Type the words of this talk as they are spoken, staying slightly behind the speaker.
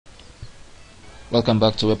Welcome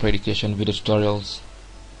back to Web Education Video Tutorials.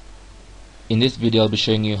 In this video I'll be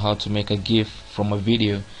showing you how to make a GIF from a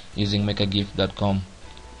video using makagif.com.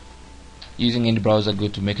 Using any browser, go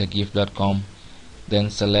to makagif.com, then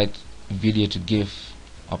select video to GIF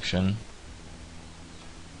option,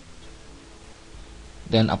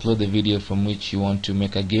 then upload the video from which you want to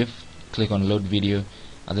make a GIF. Click on load video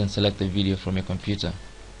and then select the video from your computer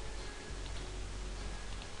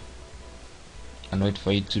and wait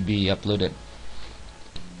for it to be uploaded.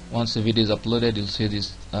 Once the video is uploaded, you'll see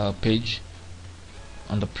this page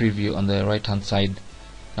on the preview on the right hand side.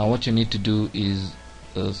 Now what you need to do is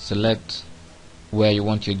select where you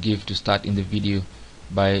want your GIF to start in the video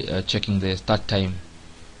by checking the start time.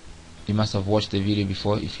 You must have watched the video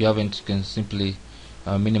before. If you haven't, you can simply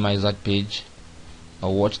minimize that page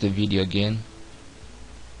or watch the video again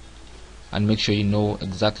and make sure you know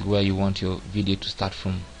exactly where you want your video to start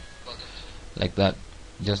from, like that.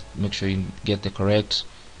 Just make sure you get the correct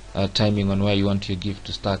timing on where you want your GIF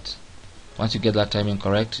to start. Once you get that timing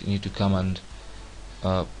correct, you need to come and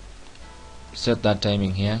set that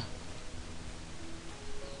timing here,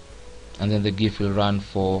 and then the GIF will run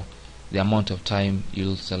for the amount of time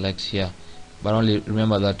you'll select here. But only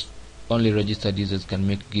remember that only registered users can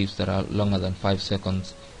make GIFs that are longer than 5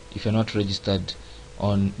 seconds. If you're not registered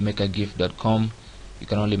on makagif.com, you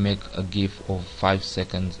can only make a GIF of 5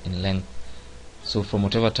 seconds in length. So from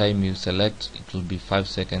whatever time you select, it will be 5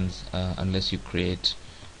 seconds unless you create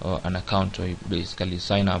an account, or you basically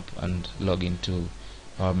sign up and log into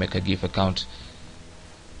our makagif account.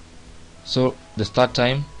 So the start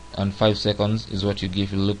time and 5 seconds is what your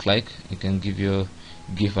GIF will look like. You can give your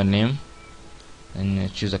GIF a name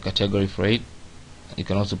and choose a category for it. You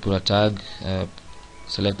can also put a tag,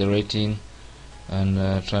 select the rating,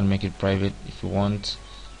 and try and make it private if you want.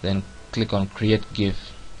 Then click on create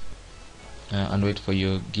GIF and wait for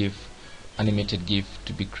your GIF, animated GIF,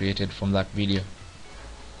 to be created from that video.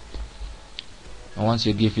 And once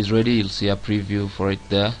your GIF is ready, you'll see a preview for it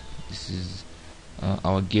there. This is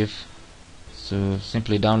our GIF. So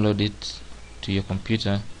simply download it to your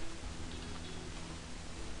computer,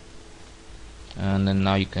 and then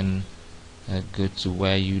now you can go to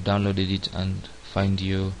where you downloaded it and find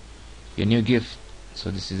your new GIF.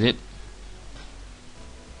 So this is it.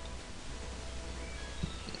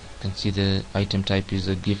 You can see the item type is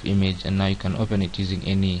a GIF image, and now you can open it using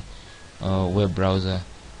any web browser,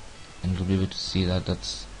 and you'll be able to see that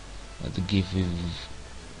that's the GIF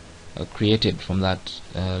we've created from that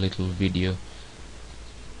little video.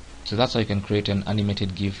 So that's how you can create an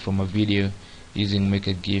animated GIF from a video using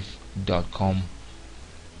makagif.com.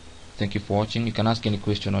 Thank you for watching. You can ask any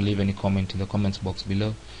question or leave any comment in the comments box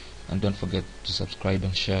below, and don't forget to subscribe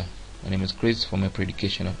and share. My name is Chris from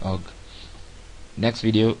webeducation.org. Next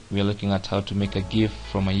video, we are looking at how to make a GIF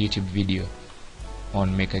from a YouTube video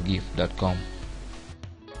on makagif.com.